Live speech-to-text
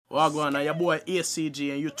Wagwan, now your boy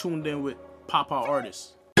ACG, and you're tuned in with Papa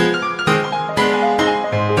Artists. With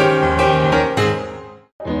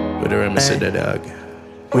the rim said the dog.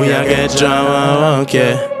 We a get drama,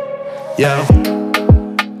 yeah. Yo.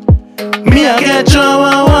 Me a get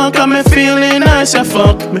drama, cause me feeling nice as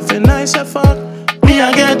fuck. Me feel nice as fuck. Me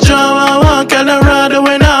a get drama, Colorado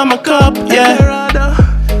when I'm a cup, yeah.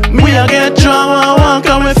 Me a get drama,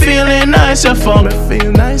 cause me feeling nice as fuck. Me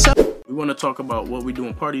feel nice as fuck. We want to talk about what we do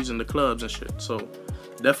in parties in the clubs and shit. So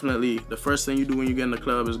definitely the first thing you do when you get in the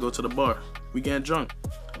club is go to the bar. We getting drunk.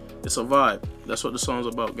 It's a vibe. That's what the song's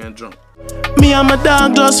about, getting drunk. Me and my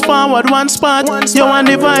dog just forward one spot. You want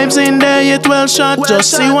the vibes in there, you 12 shot.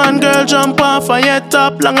 Just see one girl jump off and your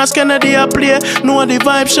top. Long as Kennedy a play, know the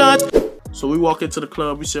vibe shot. So we walk into the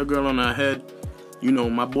club, we see a girl on our head. You know,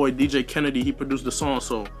 my boy DJ Kennedy, he produced the song.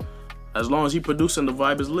 So as long as he producing, the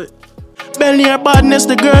vibe is lit. Belly or badness,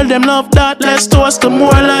 the girl them love that. Let's toast to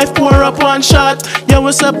more life, pour up one shot. Yeah,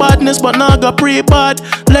 we say badness, but now got pre-bad.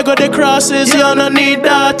 Lego the crosses, you don't need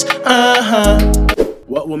that.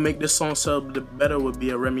 What will make this song sell better would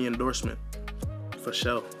be a Remy endorsement. For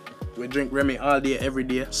sure. We drink Remy all day, every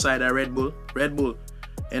day. Side of Red Bull,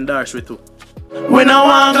 endorse with too. We no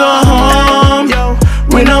want go home, yo.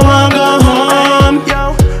 We no want go home,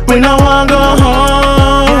 yo. We no want go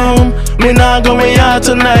home. We not going out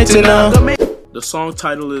tonight, you know. The song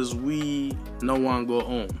title is We No One Go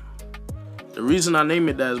Home. The reason I name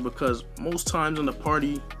it that is because most times in the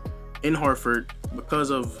party in Hartford,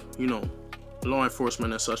 because of, you know, law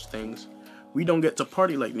enforcement and such things, we don't get to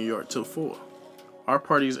party like New York till 4. Our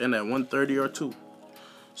parties end at 1:30 or 2.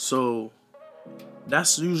 So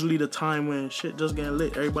that's usually the time when shit just getting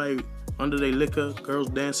lit. Everybody under their liquor, girls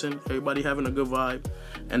dancing, everybody having a good vibe,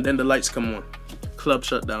 and then the lights come on. Club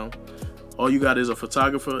shut down. All you got is a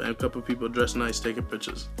photographer and a couple people dressed nice taking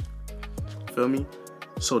pictures. Feel me?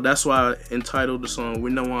 So that's why I entitled the song We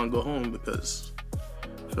No Wanna Go Home, because,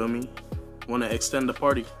 feel me? Wanna extend the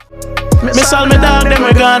party. Miss all me dog, them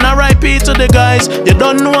we gonna RIP to the guys. You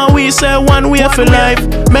don't know what we say, one way for life.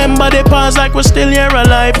 Remember the past like we're still here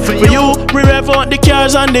alive. For you, we rev out the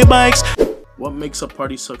cars and the bikes. What makes a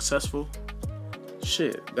party successful?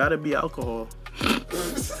 Shit, gotta be alcohol.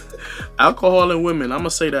 Alcohol and women, I'ma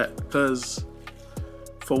say that, because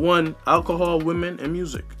for one, alcohol, women, and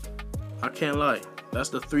music. I can't lie, that's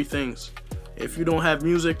the 3 things. If you don't have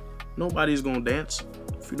music, nobody's gonna dance.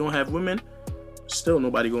 If you don't have women, still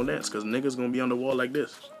nobody gonna dance, because niggas gonna be on the wall like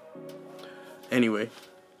this. Anyway,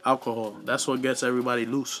 alcohol, that's what gets everybody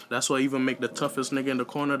loose. That's what even make the toughest nigga in the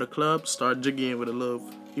corner of the club start jigging with a little,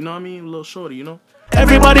 you know what I mean, a little shorty, you know.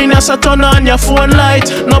 Everybody needs to turn on your phone light.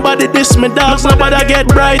 Nobody diss me dogs, nobody get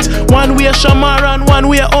bright. One way Shamar and one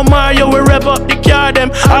way Omar. You will rev up the car, them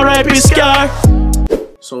R.I.P. Scar.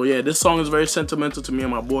 So yeah, this song is very sentimental to me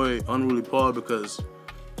and my boy Unruly Paul, because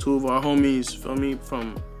 2 of our homies, feel me,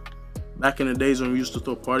 from back in the days when we used to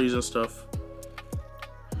throw parties and stuff,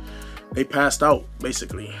 they passed out,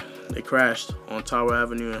 basically. They crashed on Tower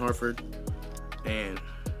Avenue in Hartford. And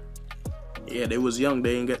yeah, they was young,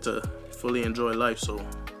 they didn't get to fully enjoy life, so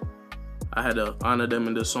I had to honor them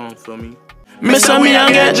in this song, feel me? Miss me a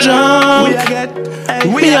get drunk, we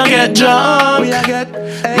a get drunk,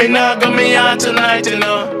 we not gonna be out tonight, you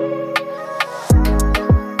know.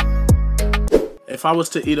 If I was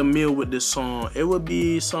to eat a meal with this song, it would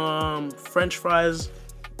be some French fries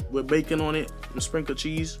with bacon on it and sprinkled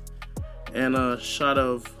cheese, and a shot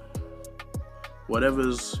of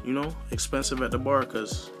whatever's, you know, expensive at the bar,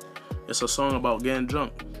 because it's a song about getting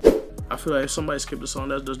drunk. I feel like if somebody skipped the song,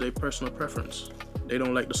 that's just their personal preference. They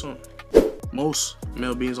don't like the song. Most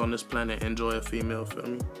male beings on this planet enjoy a female, feel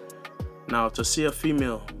me? Now, to see a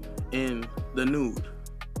female in the nude,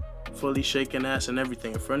 fully shaking ass and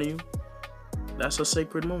everything in front of you, that's a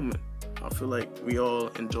sacred moment. I feel like we all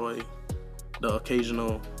enjoy the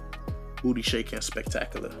occasional booty shaking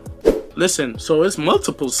spectacular. Listen, so it's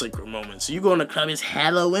multiple sacred moments. You go in the club, it's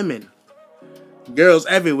hella women. Girls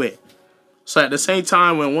everywhere. So at the same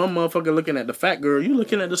time, when one motherfucker looking at the fat girl, you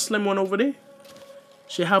looking at the slim one over there.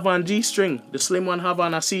 She have on G-string. The slim one have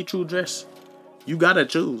on a see-through dress. You gotta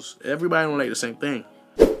choose. Everybody don't like the same thing.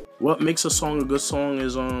 What makes a song a good song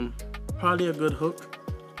is probably a good hook.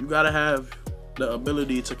 You gotta have the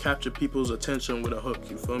ability to capture people's attention with a hook,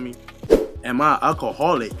 you feel me? Am I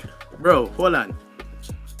alcoholic? Bro, hold on.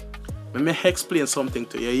 Let me explain something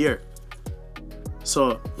to you here.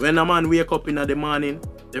 So, when a man wake up in the morning,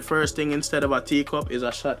 the first thing instead of a teacup is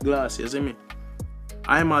a shot glass, you see me?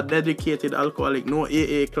 I'm a dedicated alcoholic, no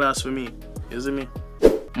AA class for me, you see me?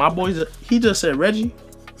 My boy, he just said, Reggie?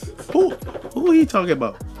 Who he talking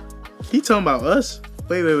about? He talking about us?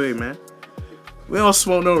 Wait, man. We don't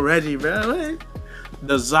smoke no Reggie, bro.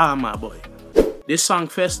 The Za, my boy. This song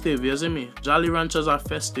festive, you see me? Jolly Ranchers are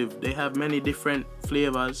festive. They have many different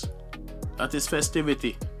flavors. That is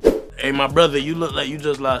festivity. Hey, my brother, you look like you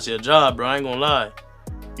just lost your job, bro. I ain't gonna lie.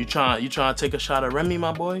 You trying to take a shot at Remy,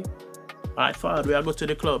 my boy? Alright, fine. We gotta go to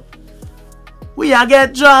the club. We a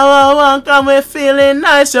get drunk and we feeling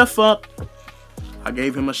nice, you fuck. I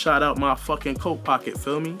gave him a shout out my fucking coat pocket,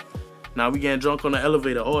 feel me? Now we getting drunk on the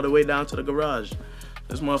elevator all the way down to the garage.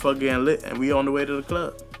 This motherfucker getting lit and we on the way to the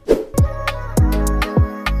club.